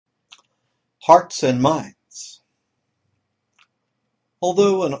Hearts and minds.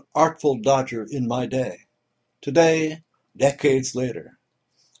 Although an artful dodger in my day, today, decades later,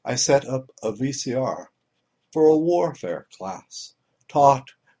 I set up a VCR for a warfare class,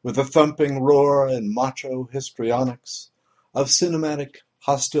 taught with a thumping roar and macho histrionics of cinematic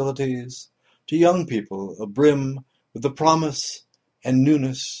hostilities to young people abrim with the promise and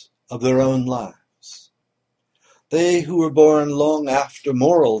newness of their own lives. They who were born long after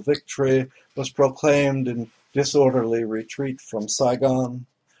moral victory was proclaimed in disorderly retreat from Saigon,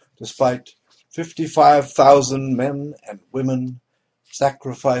 despite 55,000 men and women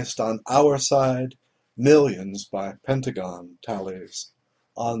sacrificed on our side, millions by Pentagon tallies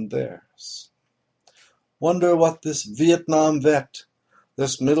on theirs. Wonder what this Vietnam vet,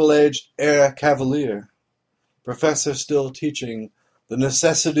 this middle-aged air cavalier, professor still teaching the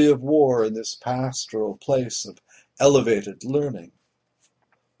necessity of war in this pastoral place of elevated learning,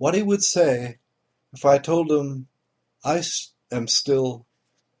 what he would say if I told him I am still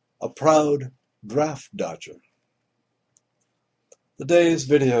a proud draft dodger. The day's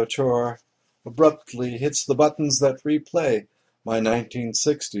video chore abruptly hits the buttons that replay my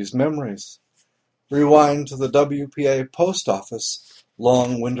 1960s memories. Rewind to the WPA post office,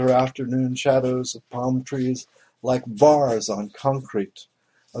 long winter afternoon shadows of palm trees like bars on concrete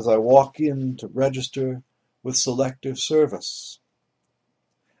as I walk in to register with Selective Service.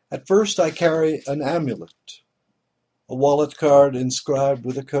 At first I carry an amulet, a wallet card inscribed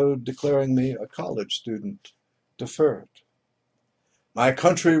with a code declaring me a college student, deferred. My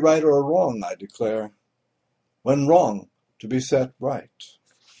country right or wrong, I declare, when wrong, to be set right.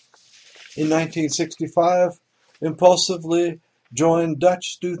 In 1965, impulsively joined Dutch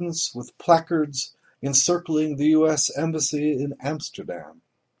students with placards encircling the U.S. Embassy in Amsterdam.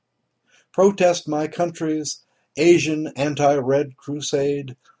 Protest my country's Asian anti-Red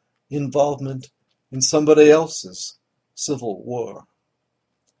Crusade involvement in somebody else's civil war.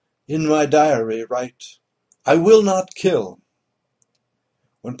 In my diary write, I will not kill.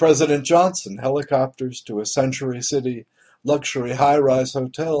 When President Johnson helicopters to a Century City luxury high-rise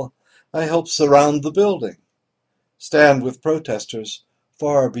hotel, I help surround the building, stand with protesters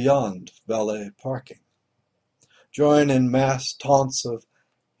far beyond valet parking. Join in mass taunts of,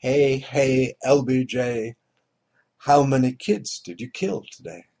 hey, hey, LBJ, how many kids did you kill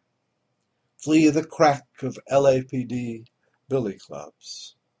today? Flee the crack of LAPD billy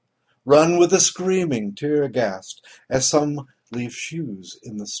clubs. Run with a screaming tear-gassed as some leave shoes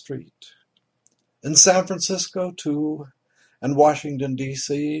in the street. In San Francisco, too, and Washington,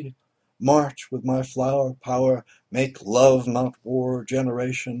 D.C., march with my flower power, make love not war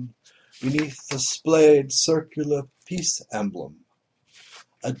generation, beneath the splayed circular peace emblem,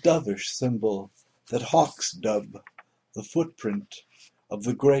 a dovish symbol that hawks dub the footprint of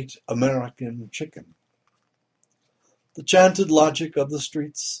the great American chicken. The chanted logic of the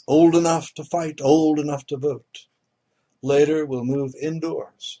streets, old enough to fight, old enough to vote. Later we'll move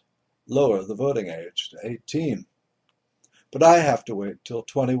indoors, lower the voting age to 18. But I have to wait till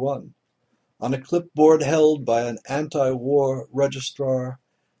 21, on a clipboard held by an anti-war registrar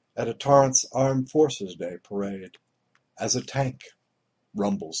at a Torrance Armed Forces Day parade, as a tank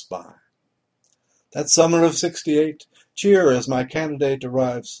rumbles by. That summer of '68, cheer as my candidate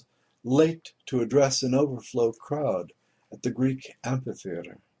arrives late to address an overflow crowd at the Greek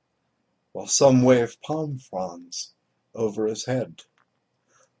amphitheater, while some wave palm fronds over his head.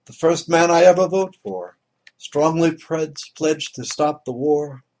 The first man I ever vote for, strongly pledged to stop the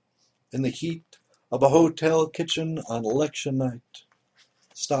war, in the heat of a hotel kitchen on election night,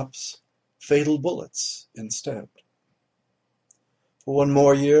 stops fatal bullets instead. For one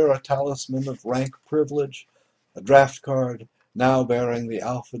more year, a talisman of rank privilege, a draft card now bearing the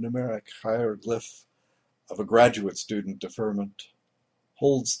alphanumeric hieroglyph of a graduate student deferment,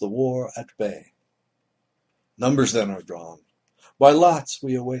 holds the war at bay. Numbers then are drawn. By lots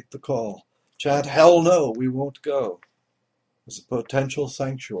we await the call. Chant, hell no, we won't go. As a potential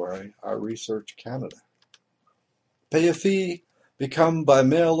sanctuary, our research Canada. Pay a fee, become by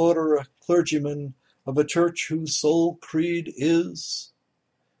mail order a clergyman of a church whose sole creed is,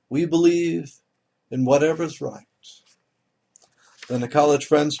 we believe in whatever's right. Then a college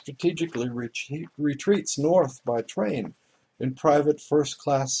friend strategically retreats north by train in private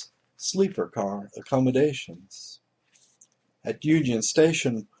first-class sleeper car accommodations. At Union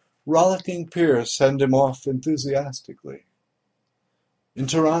Station, rollicking peers send him off enthusiastically. In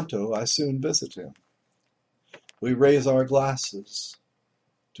Toronto, I soon visit him. We raise our glasses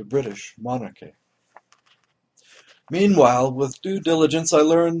to British monarchy. Meanwhile, with due diligence, I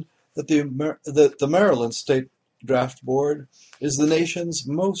learned that the Maryland State Draft Board is the nation's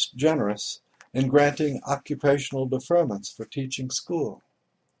most generous in granting occupational deferments for teaching school.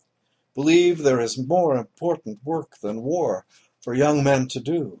 Believe there is more important work than war for young men to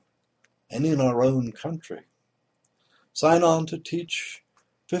do, and in our own country. Sign on to teach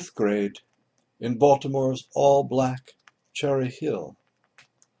 5th grade in Baltimore's all-black Cherry Hill.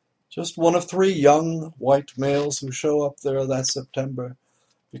 Just one of 3 young white males who show up there that September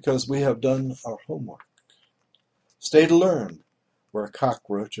because we have done our homework. Stay to learn, where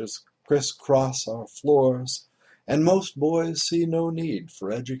cockroaches crisscross our floors, and most boys see no need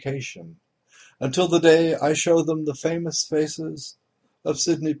for education, until the day I show them the famous faces of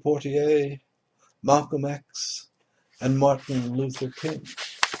Sidney Poitier, Malcolm X, and Martin Luther King.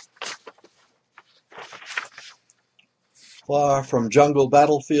 Far from jungle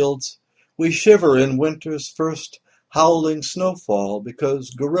battlefields, we shiver in winter's first howling snowfall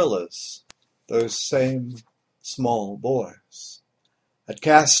because gorillas, those same small boys, had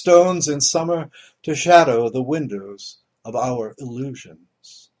cast stones in summer to shadow the windows of our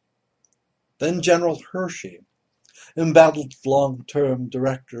illusions. Then General Hershey, embattled long-term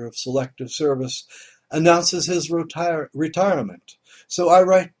director of selective service, announces his retirement. So I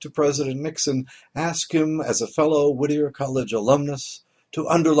write to President Nixon, ask him as a fellow Whittier College alumnus to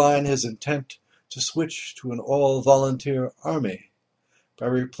underline his intent to switch to an all-volunteer army by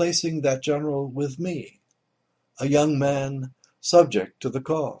replacing that general with me, a young man subject to the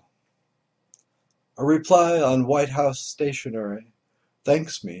call. A reply on White House stationery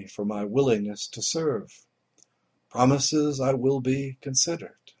thanks me for my willingness to serve. Promises I will be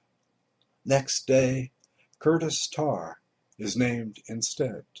considered. Next day, Curtis Tarr is named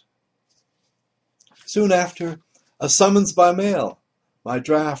instead. Soon after, a summons by mail, my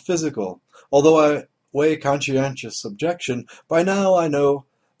draft physical. Although I weigh conscientious objection, by now I know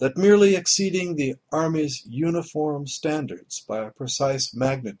that merely exceeding the Army's uniform standards by a precise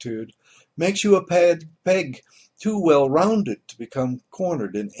magnitude makes you a peg too well-rounded to become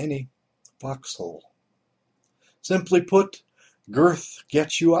cornered in any foxhole. Simply put, girth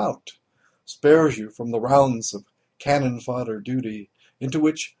gets you out, spares you from the rounds of cannon fodder duty into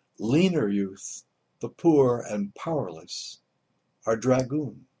which leaner youth, the poor and powerless, are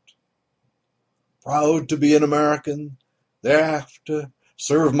dragooned. Proud to be an American, thereafter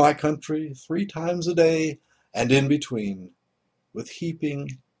serve my country 3 times a day and in between, with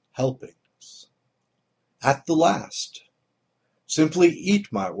heaping helpings. At the last, simply eat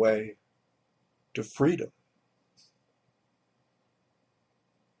my way to freedom.